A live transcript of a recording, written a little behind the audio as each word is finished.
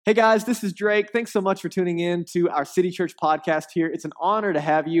Hey guys, this is Drake. Thanks so much for tuning in to our City Church podcast here. It's an honor to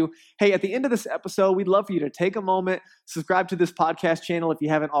have you. Hey, at the end of this episode, we'd love for you to take a moment, subscribe to this podcast channel if you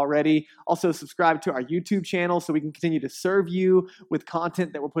haven't already. Also, subscribe to our YouTube channel so we can continue to serve you with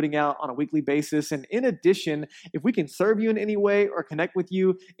content that we're putting out on a weekly basis. And in addition, if we can serve you in any way or connect with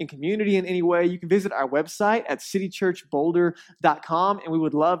you in community in any way, you can visit our website at citychurchboulder.com, and we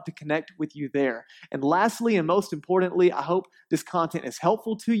would love to connect with you there. And lastly, and most importantly, I hope this content is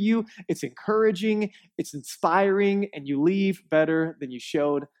helpful to you. It's encouraging, it's inspiring, and you leave better than you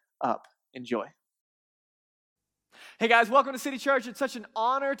showed up. Enjoy. Hey guys, welcome to City Church. It's such an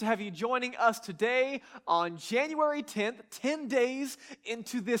honor to have you joining us today on January 10th, 10 days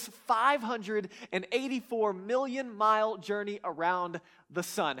into this 584 million mile journey around the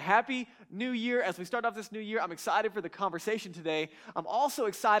sun. Happy New Year. As we start off this new year, I'm excited for the conversation today. I'm also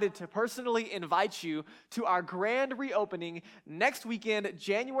excited to personally invite you to our grand reopening next weekend,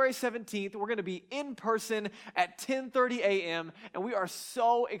 January 17th. We're going to be in person at 10:30 a.m., and we are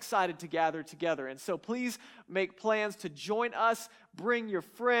so excited to gather together. And so please make plans to join us. Bring your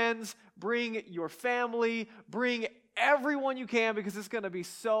friends, bring your family, bring everyone you can, because it's going to be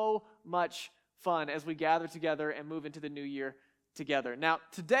so much fun as we gather together and move into the new year together. Now,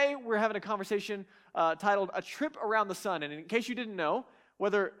 today we're having a conversation titled A Trip Around the Sun. And in case you didn't know,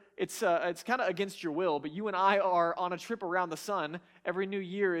 whether it's kind of against your will, but you and I are on a trip around the sun. Every new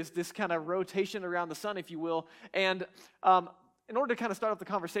year is this kind of rotation around the sun, if you will. And in order to kind of start off the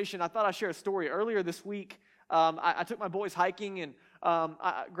conversation, I thought I'd share a story. Earlier this week, I took my boys hiking, and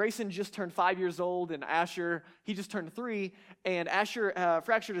Grayson just turned 5 years old, and Asher, he just turned 3, and Asher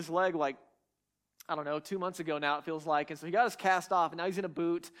fractured his leg 2 months ago now, it feels like. And so he got his cast off, and now he's in a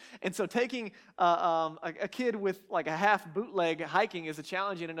boot. And so taking a kid with like a half bootleg hiking is a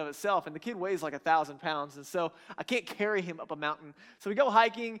challenge in and of itself. And the kid weighs like 1,000 pounds. And so I can't carry him up a mountain. So we go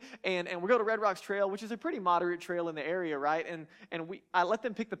hiking, and we go to Red Rocks Trail, which is a pretty moderate trail in the area, right? And I let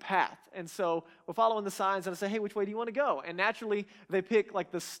them pick the path. And so we're following the signs, and I say, hey, which way do you want to go? And naturally, they pick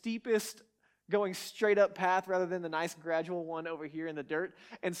like the steepest going straight up path rather than the nice gradual one over here in the dirt.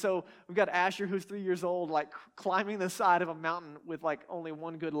 And so we've got Asher, who's 3 years old, like climbing the side of a mountain with like only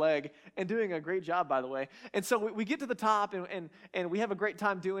one good leg, and doing a great job, by the way. And so we get to the top, and we have a great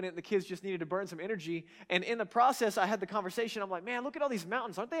time doing it, and the kids just needed to burn some energy. And in the process, I had the conversation. I'm like, man, look at all these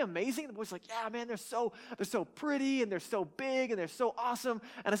mountains. Aren't they amazing? And the boys like, yeah, man, they're so pretty, and they're so big, and they're so awesome.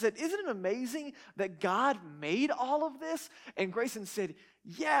 And I said, isn't it amazing that God made all of this? And Grayson said,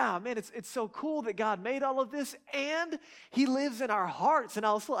 yeah, man, it's so cool that God made all of this, and He lives in our hearts. And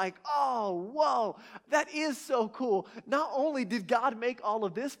I was like, oh, whoa, that is so cool. Not only did God make all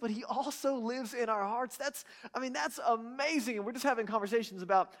of this, but He also lives in our hearts. That's amazing. And we're just having conversations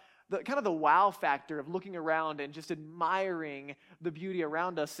about the kind of the wow factor of looking around and just admiring the beauty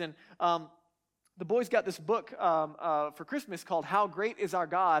around us. And the boys got this book for Christmas called How Great Is Our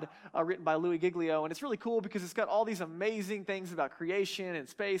God, written by Louis Giglio. And it's really cool because it's got all these amazing things about creation and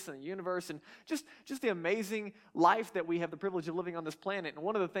space and the universe and just the amazing life that we have the privilege of living on this planet. And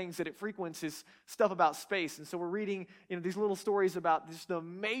one of the things that it frequents is stuff about space. And so we're reading these little stories about just the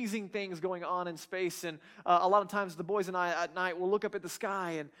amazing things going on in space. And a lot of times the boys and I at night will look up at the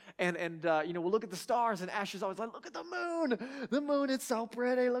sky and we'll look at the stars. And Asher's always like, look at the moon. The moon, it's so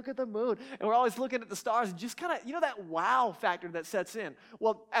pretty. Look at the moon. And we're always looking at the stars and just kind of, that wow factor that sets in.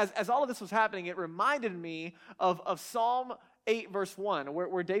 Well, as all of this was happening, it reminded me of Psalm 8, verse 1,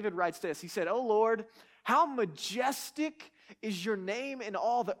 where David writes this. He said, "Oh Lord, how majestic is your name in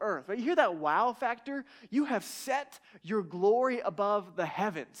all the earth." Right? You hear that wow factor? You have set your glory above the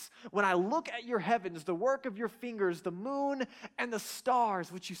heavens. When I look at your heavens, the work of your fingers, the moon and the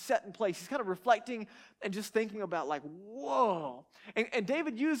stars, which you set in place. He's kind of reflecting and just thinking about like, whoa. And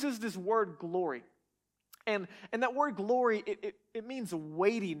David uses this word glory. And that word glory, it means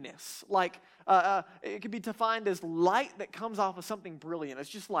weightiness. Like, it could be defined as light that comes off of something brilliant. It's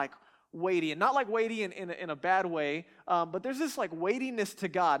just like weighty, and not like weighty in a bad way, but there's this like weightiness to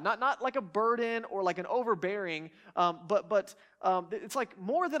God, not like a burden or like an overbearing, but it's like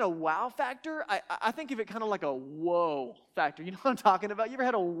more than a wow factor. I think of it kind of like a whoa factor. You know what I'm talking about? You ever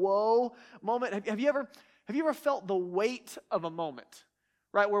had a whoa moment? Have you ever felt the weight of a moment?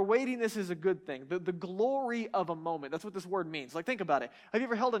 Right, where weightiness is a good thing, the glory of a moment. That's what this word means. Like, think about it. Have you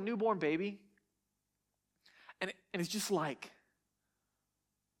ever held a newborn baby? And it's just like,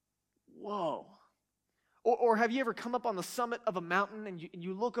 whoa. Or have you ever come up on the summit of a mountain and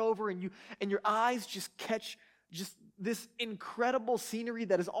you look over and your eyes just catch just this incredible scenery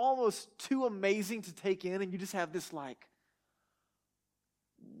that is almost too amazing to take in, and you just have this like,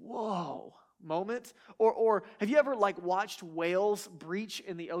 whoa moment? Or have you ever like watched whales breach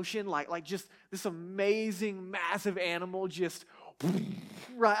in the ocean? Like just this amazing, massive animal just,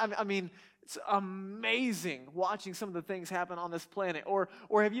 right? I mean, it's amazing watching some of the things happen on this planet. Or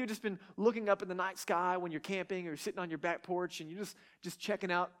have you just been looking up in the night sky when you're camping or sitting on your back porch and you're just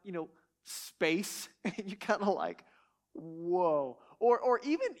checking out, space, and you kind of like, whoa. Or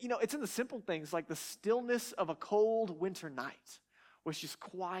even, it's in the simple things like the stillness of a cold winter night where it's just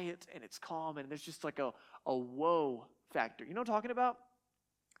quiet and it's calm and there's just like a whoa factor. You know what I'm talking about?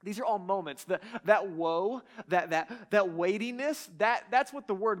 These are all moments. That woe, that weightiness, that's what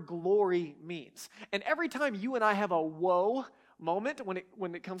the word glory means. And every time you and I have a woe moment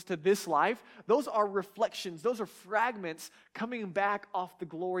when it comes to this life, those are reflections, those are fragments coming back off the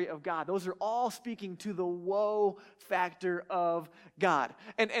glory of God. Those are all speaking to the woe factor of God.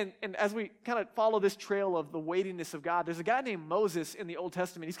 And as we kind of follow this trail of the weightiness of God, there's a guy named Moses in the Old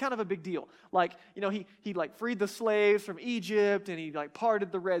Testament. He's kind of a big deal. Like, he like freed the slaves from Egypt, and he like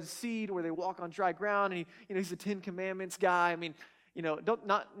parted the Red Sea where they walk on dry ground, and he's the Ten Commandments guy. I mean,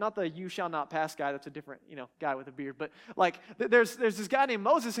 not the you shall not pass guy. That's a different, guy with a beard. But like, there's this guy named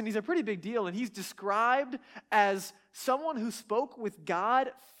Moses, and he's a pretty big deal. And he's described as someone who spoke with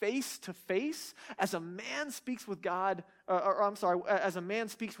God face to face, as a man speaks with God, as a man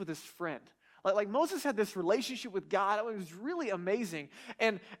speaks with his friend. Like Moses had this relationship with God. It was really amazing.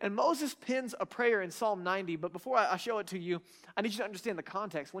 And Moses pens a prayer in Psalm 90. But before I show it to you, I need you to understand the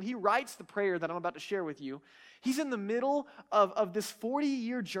context. When he writes the prayer that I'm about to share with you, he's in the middle of this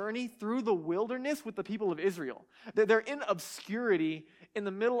 40-year journey through the wilderness with the people of Israel. They're in obscurity in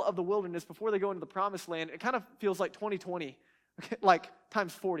the middle of the wilderness before they go into the promised land. It kind of feels like 2020, like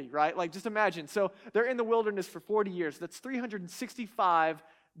times 40, right? Like just imagine. So they're in the wilderness for 40 years. That's 365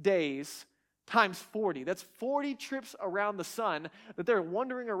 days times 40. That's 40 trips around the sun that they're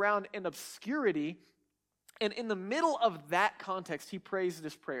wandering around in obscurity. And in the middle of that context, he prays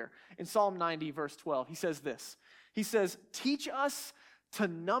this prayer. In Psalm 90, verse 12, he says this. He says, "Teach us to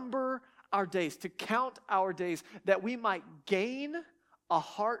number our days, to count our days, that we might gain a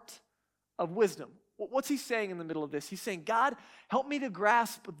heart of wisdom." What's he saying in the middle of this? He's saying, God, help me to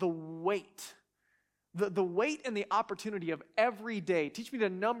grasp the weight and the opportunity of every day. Teach me to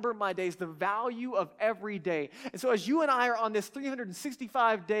number my days, the value of every day. And so as you and I are on this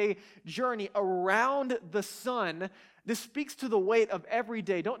 365-day journey around the sun, this speaks to the weight of every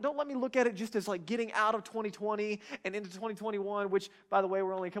day. Don't let me look at it just as like getting out of 2020 and into 2021, which, by the way,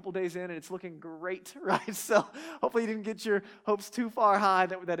 we're only a couple days in and it's looking great, right? So hopefully you didn't get your hopes too far high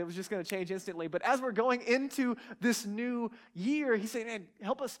that it was just going to change instantly. But as we're going into this new year, he's saying, man,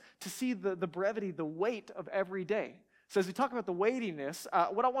 help us to see the brevity, the weight of every day. So as we talk about the weightiness,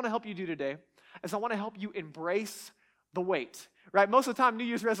 what I want to help you do today is I want to help you embrace the weight. Right? Most of the time, New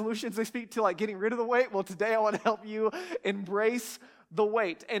Year's resolutions, they speak to like getting rid of the weight. Well, today I want to help you embrace the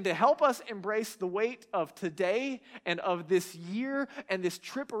weight. And to help us embrace the weight of today and of this year and this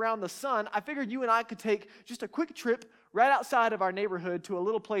trip around the sun, I figured you and I could take just a quick trip right outside of our neighborhood to a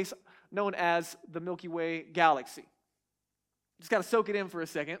little place known as the Milky Way Galaxy. Just got to soak it in for a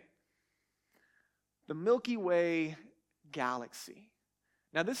second. The Milky Way Galaxy.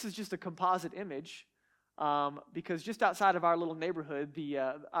 Now, this is just a composite image. Because just outside of our little neighborhood,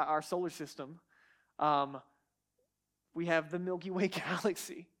 our solar system, we have the Milky Way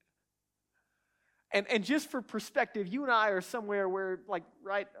Galaxy. And just for perspective, you and I are somewhere where, like,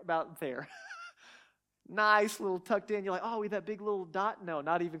 right about there. Nice little tucked in. You're like, oh, we that big little dot? No,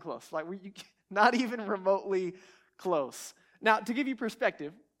 not even close. Like, not even remotely close. Now, to give you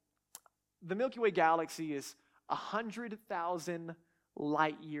perspective, the Milky Way Galaxy is 100,000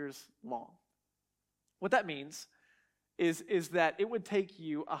 light years long. What that means is that it would take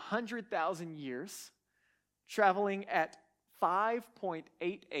you 100,000 years traveling at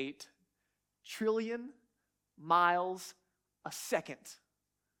 5.88 trillion miles a second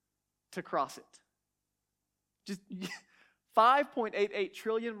to cross it. Just 5.88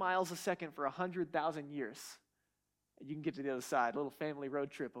 trillion miles a second for 100,000 years. You can get to the other side, a little family road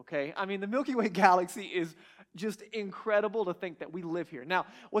trip, okay? I mean, the Milky Way Galaxy is just incredible to think that we live here. Now,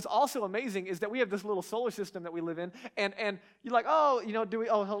 what's also amazing is that we have this little solar system that we live in, and you're like,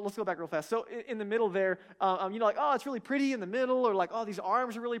 let's go back real fast. So in the middle there, you're like, oh, it's really pretty in the middle, or like, oh, these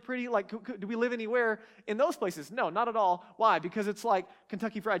arms are really pretty. Like, do we live anywhere in those places? No, not at all. Why? Because it's like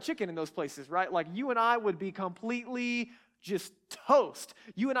Kentucky Fried Chicken in those places, right? Like, you and I would be completely just toast.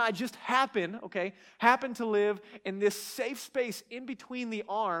 You and I just happen to live in this safe space in between the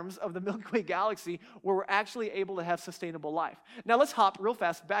arms of the Milky Way Galaxy where we're actually able to have sustainable life. Now let's hop real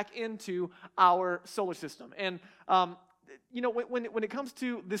fast back into our solar system. And when it comes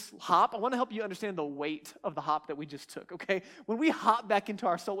to this hop, I want to help you understand the weight of the hop that we just took, okay? When we hop back into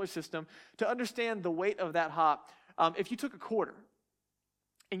our solar system, to understand the weight of that hop, if you took a quarter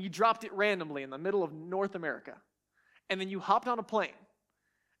and you dropped it randomly in the middle of North America, and then you hopped on a plane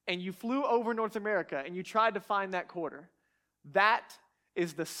and you flew over North America and you tried to find that quarter, that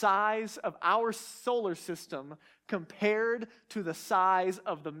is the size of our solar system compared to the size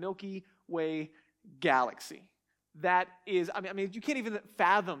of the Milky Way galaxy. That is, I mean, you can't even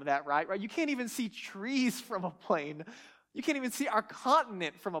fathom that, right? You can't even see trees from a plane. You can't even see our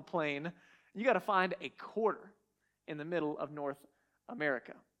continent from a plane. You got to find a quarter in the middle of North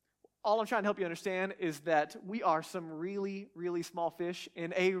America. All I'm trying to help you understand is that we are some really, really small fish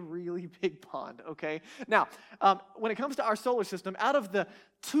in a really big pond, okay? Now, when it comes to our solar system, out of the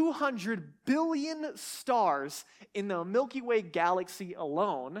 200 billion stars in the Milky Way galaxy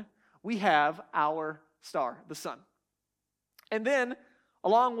alone, we have our star, the sun. And then,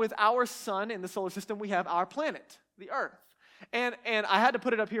 along with our sun in the solar system, we have our planet, the Earth. And I had to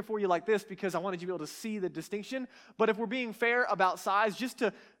put it up here for you like this because I wanted you to be able to see the distinction. But if we're being fair about size, just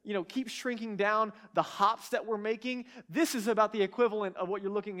to keep shrinking down the hops that we're making, this is about the equivalent of what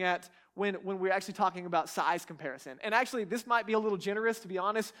you're looking at when we're actually talking about size comparison. And actually, this might be a little generous, to be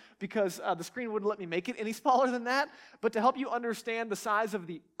honest, because the screen wouldn't let me make it any smaller than that. But to help you understand the size of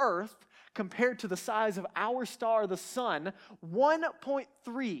the Earth compared to the size of our star, the sun,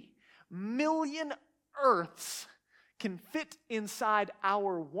 1.3 million Earths can fit inside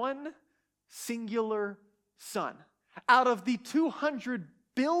our one singular sun. Out of the 200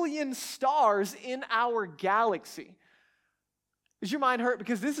 billion stars in our galaxy. Does your mind hurt?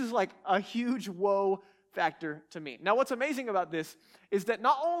 Because this is like a huge whoa factor to me. Now, what's amazing about this is that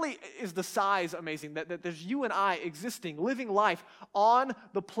not only is the size amazing, that there's you and I existing, living life on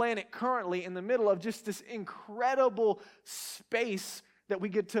the planet currently in the middle of just this incredible space that we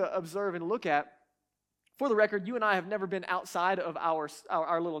get to observe and look at. For the record, you and I have never been outside of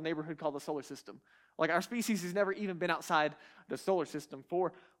our little neighborhood called the solar system. Like, our species has never even been outside the solar system,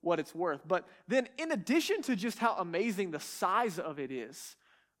 for what it's worth. But then, in addition to just how amazing the size of it is,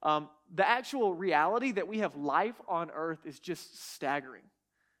 the actual reality that we have life on Earth is just staggering.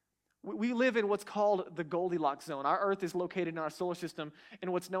 We live in what's called the Goldilocks zone. Our Earth is located in our solar system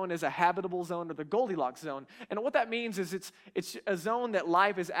in what's known as a habitable zone, or the Goldilocks zone. And what that means is it's a zone that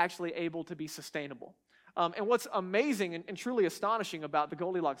life is actually able to be sustainable. And what's amazing and truly astonishing about the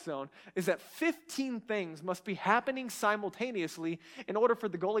Goldilocks zone is that 15 things must be happening simultaneously in order for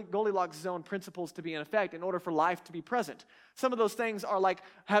the Goldilocks zone principles to be in effect, in order for life to be present. Some of those things are like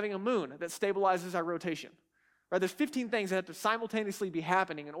having a moon that stabilizes our rotation. Right? There's 15 things that have to simultaneously be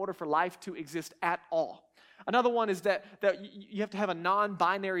happening in order for life to exist at all. Another one is that you have to have a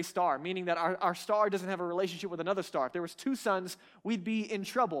non-binary star, meaning that our star doesn't have a relationship with another star. If there was two suns, we'd be in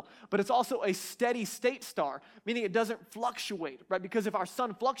trouble. But it's also a steady state star, meaning it doesn't fluctuate, right? Because if our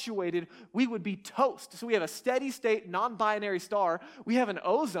sun fluctuated, we would be toast. So we have a steady state, non-binary star. We have an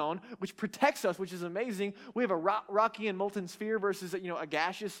ozone, which protects us, which is amazing. We have a rocky and molten sphere versus a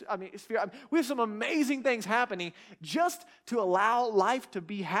gaseous sphere. We have some amazing things happening just to allow life to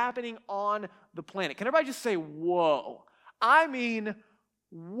be happening on the planet. Can everybody just say, whoa? I mean,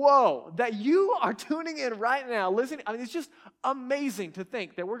 whoa. That you are tuning in right now, listening. I mean, it's just amazing to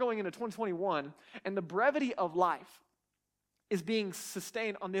think that we're going into 2021 and the brevity of life is being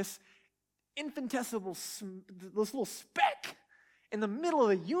sustained on this infinitesimal, this little speck in the middle of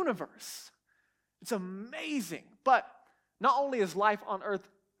the universe. It's amazing. But not only is life on Earth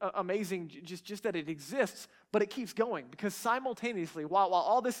amazing, just that it exists, but it keeps going, because simultaneously, while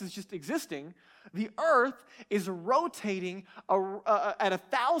all this is just existing, the Earth is rotating at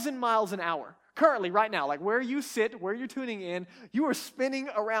 1,000 miles an hour. Currently, right now, like where you sit, where you're tuning in, you are spinning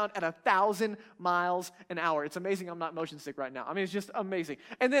around at 1,000 miles an hour. It's amazing I'm not motion sick right now. I mean, it's just amazing.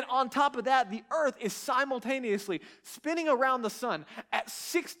 And then on top of that, the Earth is simultaneously spinning around the sun at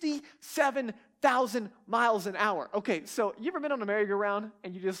 67,000 miles an hour. Okay, so you ever been on a merry-go-round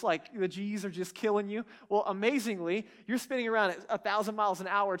and you just like, the G's are just killing you? Well, amazingly, you're spinning around at 1,000 miles an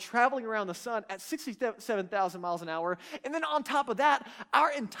hour, traveling around the sun at 67,000 miles an hour. And then on top of that,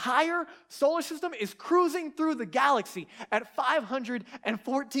 our entire solar system is cruising through the galaxy at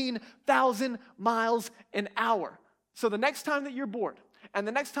 514,000 miles an hour. So the next time that you're bored, and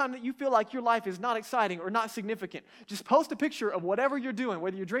the next time that you feel like your life is not exciting or not significant, just post a picture of whatever you're doing,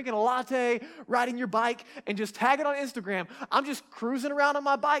 whether you're drinking a latte, riding your bike, and just tag it on Instagram. I'm just cruising around on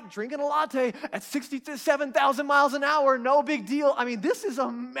my bike, drinking a latte at 67,000 miles an hour, no big deal. I mean, this is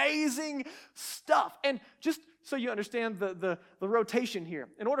amazing stuff. And just so you understand the rotation here,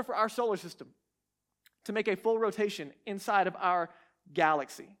 in order for our solar system to make a full rotation inside of our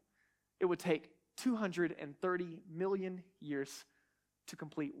galaxy, it would take 230 million years to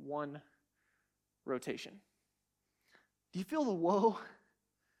complete one rotation. Do you feel the woe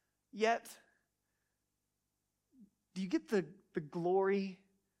yet? Do you get the glory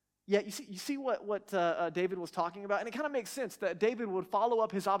yet? You see what David was talking about? And it kind of makes sense that David would follow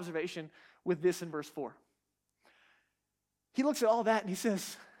up his observation with this in verse 4. He looks at all that and he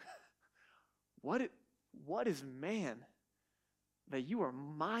says, what is man that you are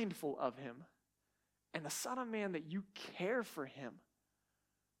mindful of him, and the Son of Man that you care for him?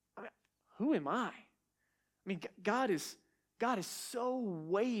 I mean, who am I? I mean, God is so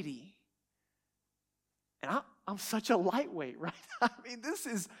weighty, and I'm such a lightweight, right? I mean, this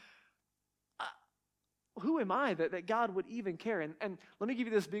is, who am I that God would even care? And let me give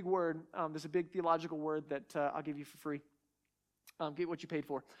you this big word. There's a big theological word that I'll give you for free. Get what you paid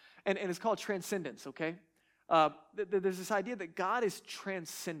for. And it's called transcendence, okay? There's this idea that God is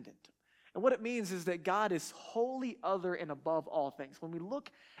transcendent. And what it means is that God is wholly other and above all things. When we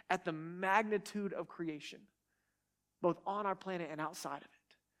look at the magnitude of creation, both on our planet and outside of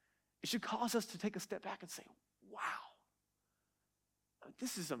it, it should cause us to take a step back and say, wow,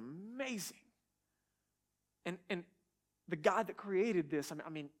 this is amazing. And the God that created this, I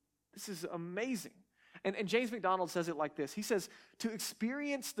mean, this is amazing. And James MacDonald says it like this. He says, to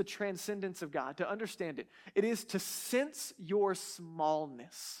experience the transcendence of God, to understand it, it is to sense your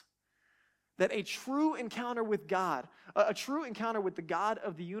smallness. That a true encounter with God, a true encounter with the God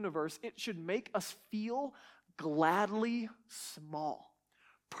of the universe, it should make us feel gladly small,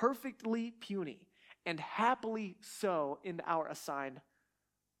 perfectly puny, and happily so in our assigned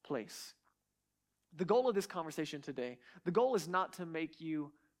place. The goal of this conversation today, the goal is not to make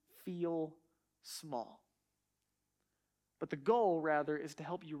you feel small. But the goal, rather, is to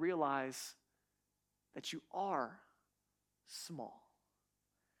help you realize that you are small.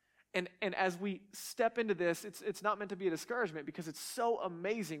 And as we step into this, it's not meant to be a discouragement, because it's so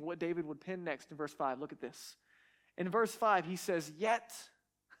amazing what David would pen next in verse 5. Look at this. In verse 5, he says, yet,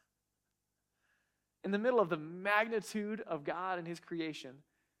 in the middle of the magnitude of God and his creation,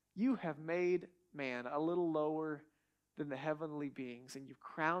 you have made man a little lower than the heavenly beings, and you've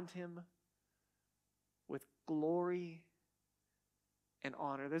crowned him with glory and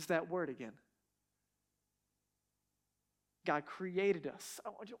honor. There's that word again. God created us. I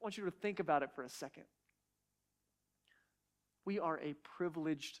want you to think about it for a second. We are a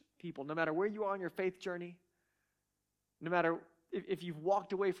privileged people. No matter where you are on your faith journey, no matter if you've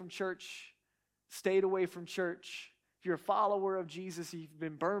walked away from church, stayed away from church, if you're a follower of Jesus, you've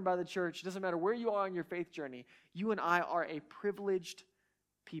been burned by the church, it doesn't matter where you are on your faith journey, you and I are a privileged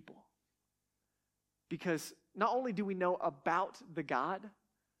people. Because not only do we know about the God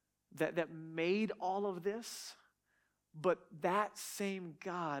that made all of this, but that same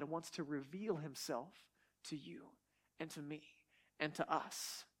God wants to reveal himself to you and to me and to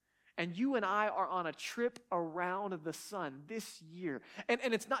us. And you and I are on a trip around the sun this year.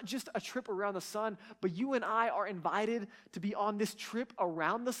 And it's not just a trip around the sun, but you and I are invited to be on this trip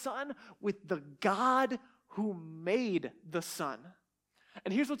around the sun with the God who made the sun.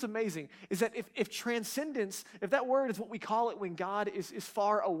 And here's what's amazing, is that if transcendence, if that word is what we call it when God is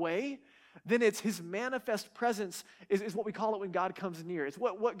far away, then it's his manifest presence is what we call it when God comes near. It's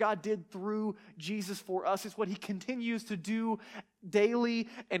what God did through Jesus for us. It's what he continues to do daily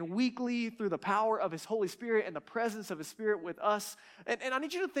and weekly through the power of his Holy Spirit and the presence of his Spirit with us. And I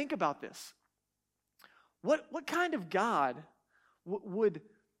need you to think about this. What kind of God would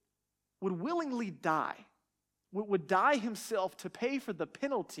willingly die, would die himself to pay for the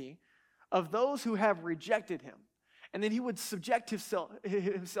penalty of those who have rejected him? And then he would subject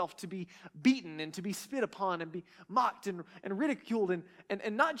himself to be beaten and to be spit upon and be mocked and ridiculed.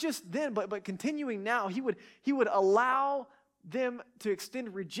 And not just then, but continuing now, he would allow them to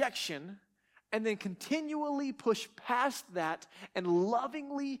extend rejection and then continually push past that and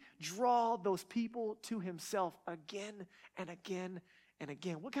lovingly draw those people to himself again and again and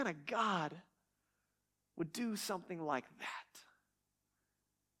again. What kind of God would do something like that?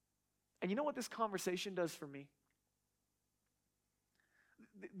 And you know what this conversation does for me?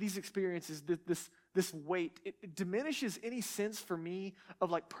 These experiences, this weight, it diminishes any sense for me of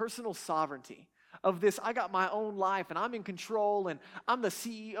like personal sovereignty, of this, I got my own life and I'm in control and I'm the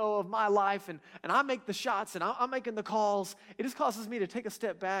CEO of my life and I make the shots and I'm making the calls. It just causes me to take a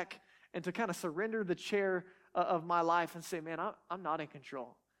step back and to kind of surrender the chair of my life and say, man, I'm not in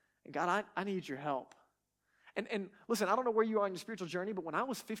control. And God, I need your help. And listen, I don't know where you are on your spiritual journey, but when I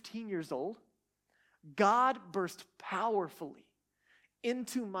was 15 years old, God burst powerfully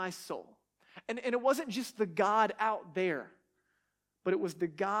into my soul And it wasn't just the God out there, but it was the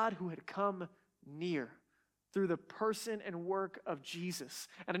God who had come near through the person and work of Jesus.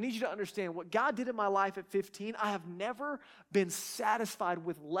 And I need you to understand what God did in my life at 15, I have never been satisfied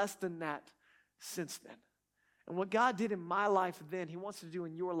with less than that since then. And what God did in my life then, he wants to do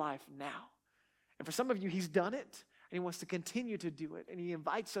in your life now. And for some of you, he's done it, and he wants to continue to do it. And he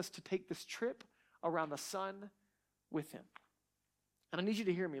invites us to take this trip around the sun with him. And I need you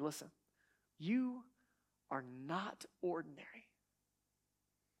to hear me. Listen, you are not ordinary.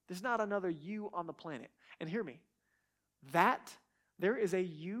 There's not another you on the planet. And hear me, that there is a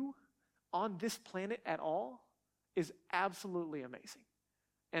you on this planet at all is absolutely amazing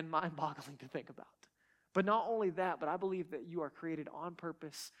and mind-boggling to think about. But not only that, but I believe that you are created on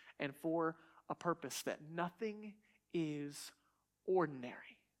purpose and for a purpose, that nothing is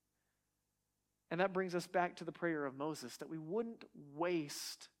ordinary. And that brings us back to the prayer of Moses, that we wouldn't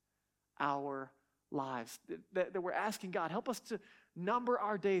waste our lives, that we're asking God, help us to number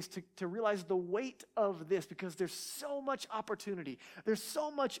our days, to realize the weight of this, because there's so much opportunity. There's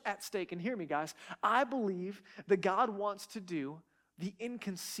so much at stake. And hear me, guys, I believe that God wants to do the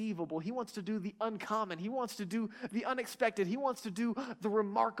inconceivable. He wants to do the uncommon. He wants to do the unexpected. He wants to do the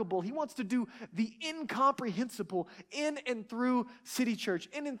remarkable. He wants to do the incomprehensible in and through City Church,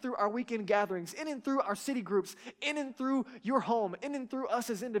 in and through our weekend gatherings, in and through our city groups, in and through your home, in and through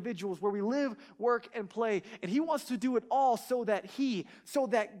us as individuals where we live, work, and play. And he wants to do it all so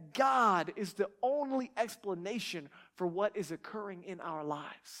that God is the only explanation for what is occurring in our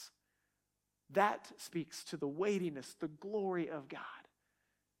lives. That speaks to the weightiness, the glory of God.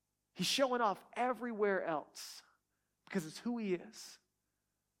 He's showing off everywhere else because it's who he is.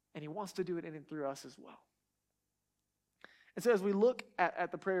 And he wants to do it in and through us as well. And so as we look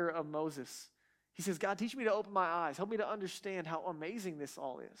at the prayer of Moses, he says, God, teach me to open my eyes. Help me to understand how amazing this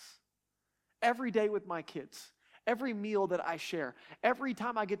all is. Every day with my kids, every meal that I share, every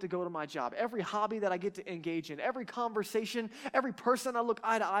time I get to go to my job, every hobby that I get to engage in, every conversation, every person I look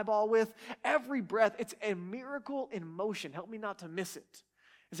eye to eyeball with, every breath, it's a miracle in motion. Help me not to miss it.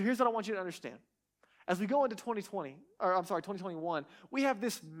 And so here's what I want you to understand. As we go into 2021, we have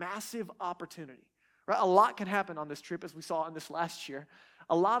this massive opportunity, right? A lot can happen on this trip, as we saw in this last year.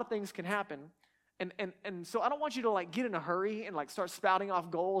 A lot of things can happen. And so I don't want you to get in a hurry and start spouting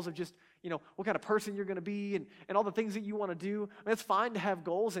off goals of just, what kind of person you're going to be and all the things that you want to do. I mean, it's fine to have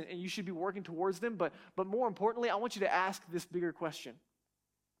goals and you should be working towards them, but more importantly, I want you to ask this bigger question.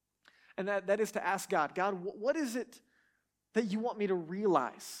 And that is to ask God, what is it that you want me to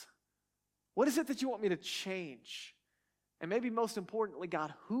realize? What is it that you want me to change? And maybe most importantly,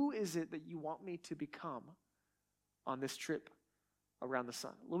 God, who is it that you want me to become on this trip around the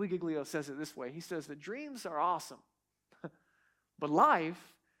sun? Louis Giglio says it this way. He says that dreams are awesome, but life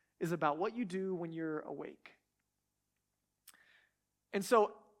is about what you do when you're awake. And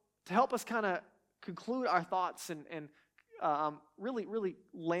so to help us kind of conclude our thoughts and really, really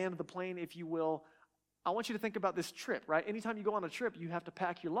land the plane, if you will, I want you to think about this trip, right? Anytime you go on a trip, you have to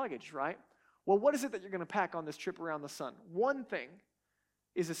pack your luggage, right? Well, what is it that you're going to pack on this trip around the sun? One thing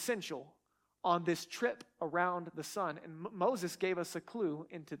is essential on this trip around the sun, and Moses gave us a clue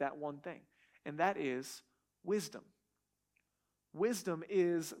into that one thing, and that is wisdom. Wisdom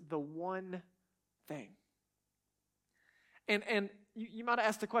is the one thing. And you might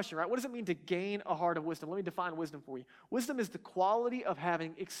ask the question, right? What does it mean to gain a heart of wisdom? Let me define wisdom for you. Wisdom is the quality of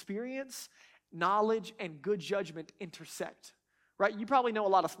having experience, knowledge, and good judgment intersect, right? You probably know a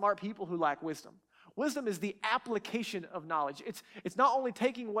lot of smart people who lack wisdom. Wisdom is the application of knowledge. It's not only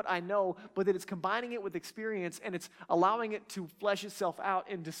taking what I know, but that it's combining it with experience and it's allowing it to flesh itself out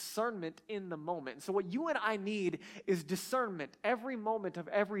in discernment in the moment. So what you and I need is discernment every moment of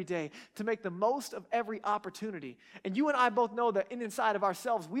every day to make the most of every opportunity. And you and I both know that inside of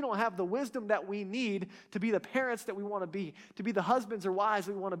ourselves, we don't have the wisdom that we need to be the parents that we want to be the husbands or wives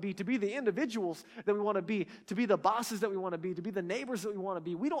that we want to be the individuals that we want to be the bosses that we want to be the neighbors that we want to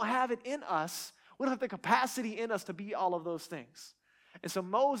be. We don't have it in us. We don't have the capacity in us to be all of those things. And so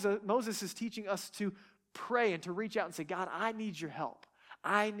Moses is teaching us to pray and to reach out and say, God, I need your help.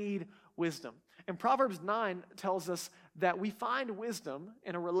 I need wisdom. And Proverbs 9 tells us that we find wisdom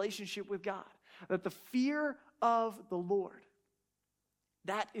in a relationship with God. That the fear of the Lord,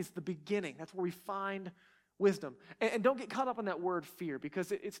 that is the beginning. That's where we find wisdom. And don't get caught up on that word fear,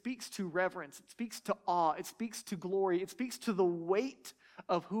 because it speaks to reverence. It speaks to awe. It speaks to glory. It speaks to the weight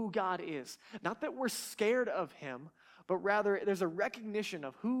of who God is. Not that we're scared of him, but rather there's a recognition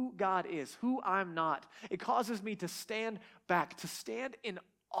of who God is, who I'm not. It causes me to stand back, to stand in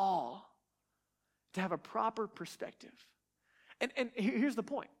awe, to have a proper perspective. And here's the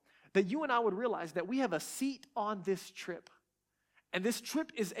point. that you and I would realize that we have a seat on this trip. And this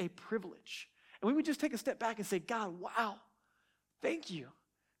trip is a privilege. And we would just take a step back and say, God, wow, thank you.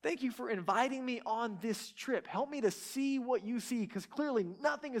 Thank you for inviting me on this trip. Help me to see what you see, because clearly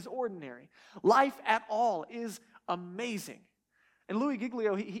nothing is ordinary. Life at all is amazing. And Louis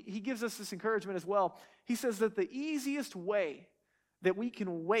Giglio, he gives us this encouragement as well. He says that the easiest way that we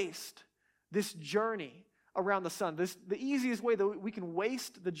can waste this journey around the sun, the easiest way that we can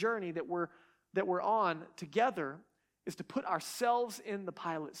waste the journey that we're on together is to put ourselves in the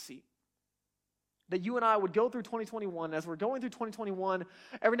pilot seat. That you and I would go through 2021. As we're going through 2021,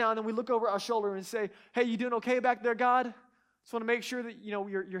 every now and then we look over our shoulder and say, hey, you doing okay back there, God? Just want to make sure that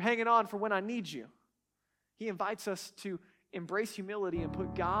you're hanging on for when I need you. He invites us to embrace humility and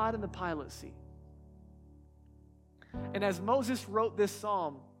put God in the pilot seat. And as Moses wrote this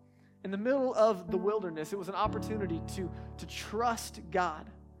psalm, in the middle of the wilderness, it was an opportunity to trust God.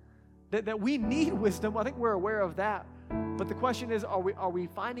 That we need wisdom. I think we're aware of that. But the question is, are we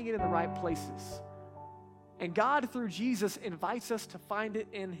finding it in the right places? And God, through Jesus, invites us to find it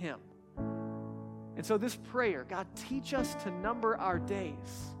in Him. And so this prayer, God, teach us to number our days.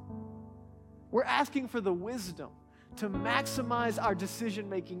 We're asking for the wisdom to maximize our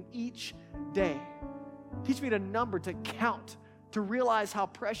decision-making each day. Teach me to number, to count, to realize how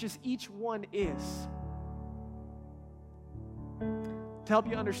precious each one is. To help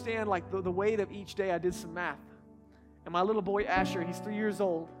you understand like the weight of each day, I did some math. And my little boy Asher, he's 3 years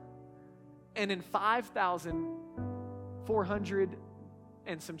old. And in 5,400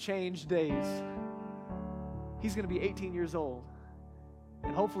 and some change days, he's going to be 18 years old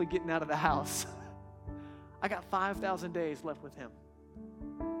and hopefully getting out of the house. I got 5,000 days left with him.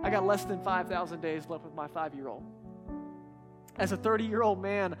 I got less than 5,000 days left with my 5-year-old. As a 30-year-old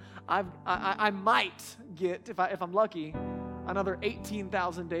man, I might get, if I'm lucky, another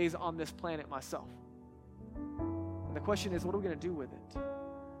 18,000 days on this planet myself. And the question is, what are we going to do with it?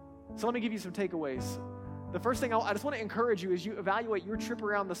 So let me give you some takeaways. The first thing I just want to encourage you as you evaluate your trip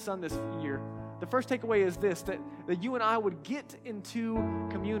around the sun this year. The first takeaway is this, that you and I would get into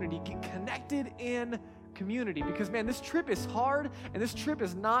community, get connected in community. Because, man, this trip is hard, and this trip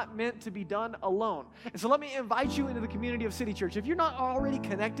is not meant to be done alone. And so let me invite you into the community of City Church. If you're not already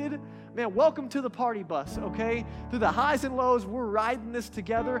connected, man, welcome to the party bus, okay? Through the highs and lows, we're riding this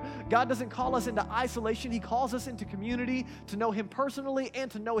together. God doesn't call us into isolation. He calls us into community to know Him personally and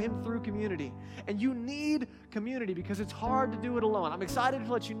to know Him through community. And you need community because it's hard to do it alone. I'm excited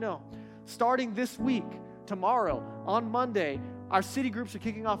to let you know, starting this week, tomorrow, on Monday, our city groups are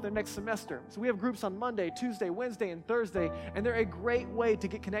kicking off their next semester. So we have groups on Monday, Tuesday, Wednesday, and Thursday, and they're a great way to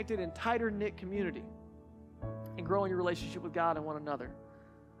get connected in tighter-knit community and grow in your relationship with God and one another.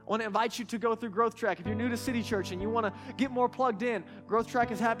 I want to invite you to go through Growth Track. If you're new to City Church and you want to get more plugged in, Growth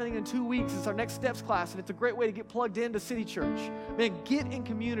Track is happening in 2 weeks. It's our Next Steps class, and it's a great way to get plugged into City Church. Man, get in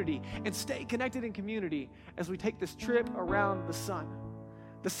community and stay connected in community as we take this trip around the sun.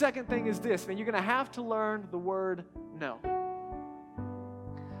 The second thing is this, man, you're going to have to learn the word no.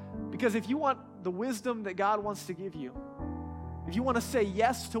 Because if you want the wisdom that God wants to give you, if you want to say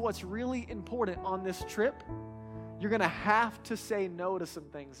yes to what's really important on this trip, you're going to have to say no to some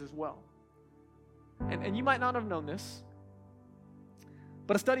things as well. And you might not have known this,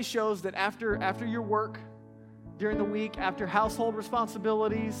 but a study shows that after your work during the week, after household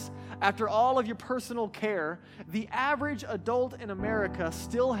responsibilities, after all of your personal care, the average adult in America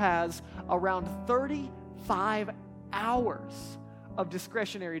still has around 35 hours of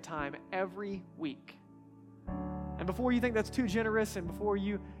discretionary time every week. And before you think that's too generous and before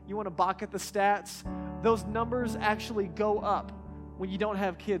you want to balk at the stats, those numbers actually go up when you don't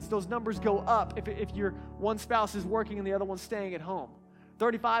have kids. Those numbers go up if your one spouse is working and the other one's staying at home.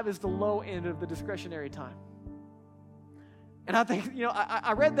 35 is the low end of the discretionary time. And I think,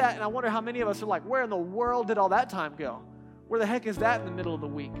 I read that and I wonder how many of us are like, where in the world did all that time go? Where the heck is that in the middle of the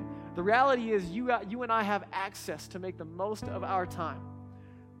week? The reality is you and I have access to make the most of our time.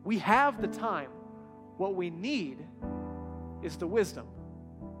 We have the time. What we need is the wisdom.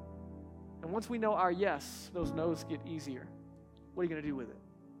 And once we know our yes, those no's get easier. What are you going to do with it?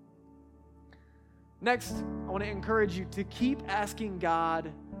 Next, I want to encourage you to keep asking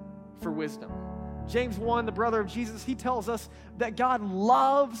God for wisdom. James 1, the brother of Jesus, he tells us that God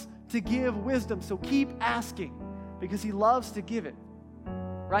loves to give wisdom. So keep asking because He loves to give it.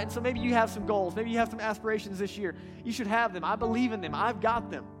 Right? And so maybe you have some goals. Maybe you have some aspirations this year. You should have them. I believe in them. I've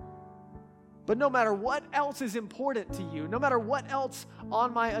got them. But no matter what else is important to you, no matter what else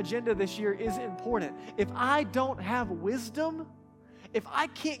on my agenda this year is important, if I don't have wisdom, if I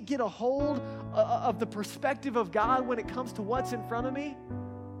can't get a hold of the perspective of God when it comes to what's in front of me,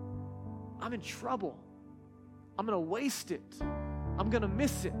 I'm in trouble. I'm going to waste it. I'm going to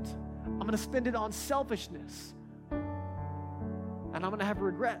miss it. I'm going to spend it on selfishness. And I'm going to have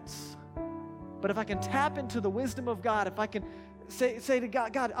regrets. But if I can tap into the wisdom of God, if I can say to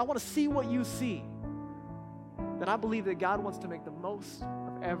God, God, I want to see what you see, then I believe that God wants to make the most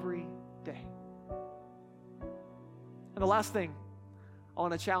of every day. And the last thing I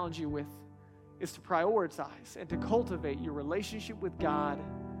want to challenge you with is to prioritize and to cultivate your relationship with God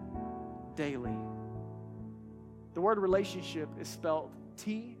daily. The word relationship is spelled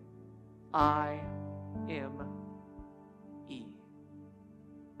T-I-M-E.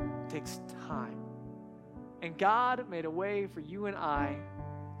 It takes time. And God made a way for you and I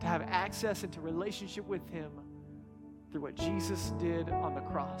to have access into relationship with him through what Jesus did on the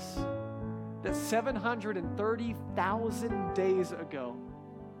cross. That 730,000 days ago,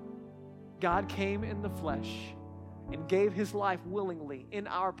 God came in the flesh and gave his life willingly in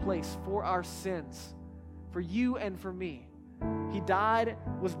our place for our sins, for you and for me. He died,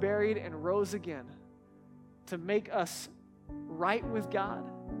 was buried, and rose again to make us right with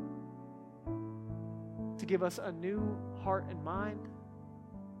God, to give us a new heart and mind,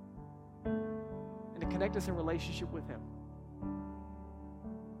 and to connect us in relationship with him.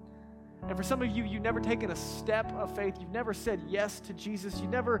 And for some of you, you've never taken a step of faith. You've never said yes to Jesus. You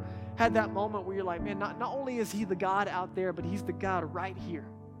never had that moment where you're like, man, not only is he the God out there, but he's the God right here.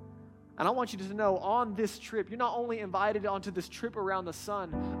 And I want you to know on this trip, you're not only invited onto this trip around the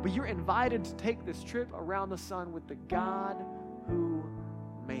sun, but you're invited to take this trip around the sun with the God who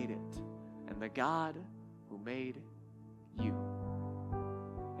made it and the God who made you.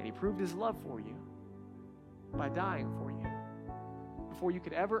 And he proved his love for you by dying for you before you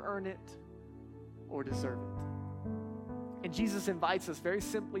could ever earn it or deserve it. And Jesus invites us very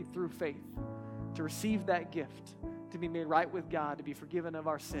simply through faith to receive that gift, to be made right with God, to be forgiven of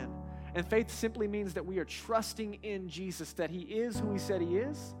our sin. And faith simply means that we are trusting in Jesus, that he is who he said he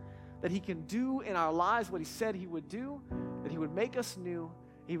is, that he can do in our lives what he said he would do, that he would make us new,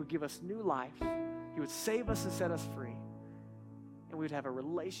 he would give us new life, he would save us and set us free, and we would have a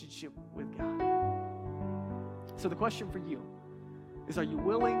relationship with God. So the question for you is, are you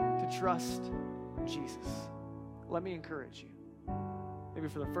willing to trust Jesus? Let me encourage you, maybe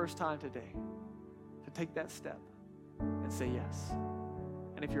for the first time today, to take that step and say yes.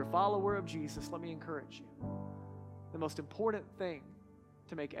 And if you're a follower of Jesus, let me encourage you. The most important thing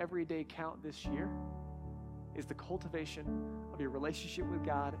to make every day count this year is the cultivation of your relationship with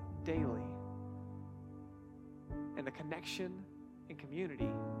God daily and the connection and community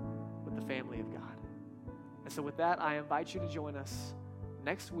with the family of God. And so with that, I invite you to join us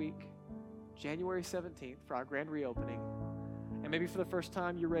next week, January 17th, for our grand reopening. And maybe for the first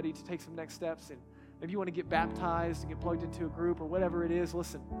time, you're ready to take some next steps, and maybe you want to get baptized and get plugged into a group or whatever it is.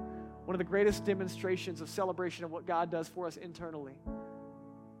 Listen, one of the greatest demonstrations of celebration of what God does for us internally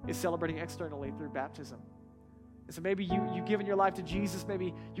is celebrating externally through baptism. And so maybe you've given your life to Jesus.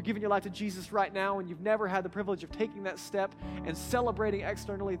 Maybe you're giving your life to Jesus right now, and you've never had the privilege of taking that step and celebrating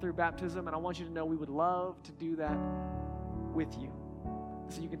externally through baptism. And I want you to know we would love to do that with you.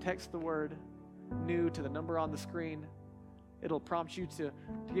 So you can text the word new to the number on the screen. It'll prompt you to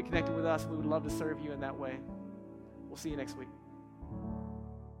get connected with us. We would love to serve you in that way. We'll see you next week.